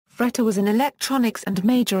Fretter was an electronics and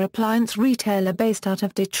major appliance retailer based out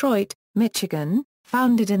of Detroit, Michigan,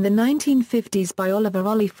 founded in the 1950s by Oliver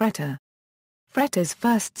Ollie Fretter. Fretter's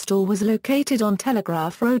first store was located on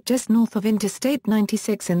Telegraph Road just north of Interstate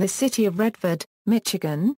 96 in the city of Redford,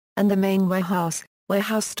 Michigan, and the main warehouse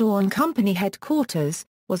store and company headquarters,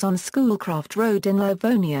 was on Schoolcraft Road in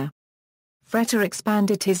Livonia. Fretter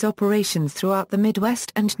expanded his operations throughout the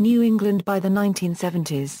Midwest and New England by the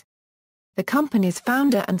 1970s. The company's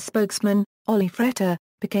founder and spokesman, Ollie Fretter,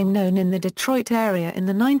 became known in the Detroit area in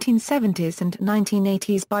the 1970s and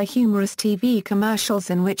 1980s by humorous TV commercials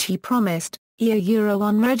in which he promised, €1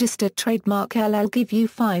 unregistered trademark I'll give you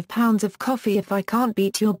 £5 of coffee if I can't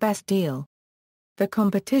beat your best deal. The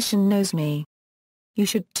competition knows me. You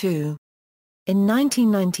should too. In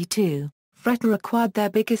 1992, Fretter acquired their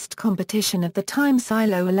biggest competition of the time,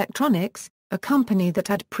 Silo Electronics, a company that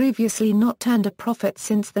had previously not turned a profit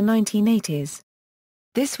since the 1980s.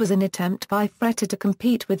 This was an attempt by Fretter to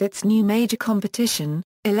compete with its new major competition,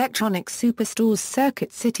 electronics superstores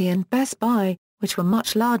Circuit City and Best Buy, which were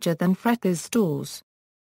much larger than Fretter's stores.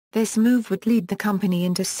 This move would lead the company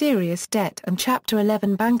into serious debt and Chapter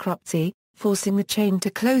 11 bankruptcy, forcing the chain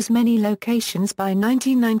to close many locations by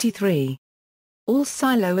 1993. All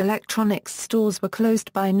Silo Electronics stores were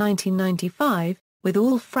closed by 1995, with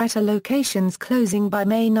all Fretter locations closing by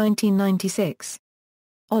May 1996.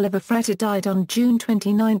 Oliver Fretter died on June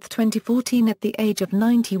 29, 2014 at the age of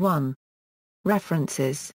 91. References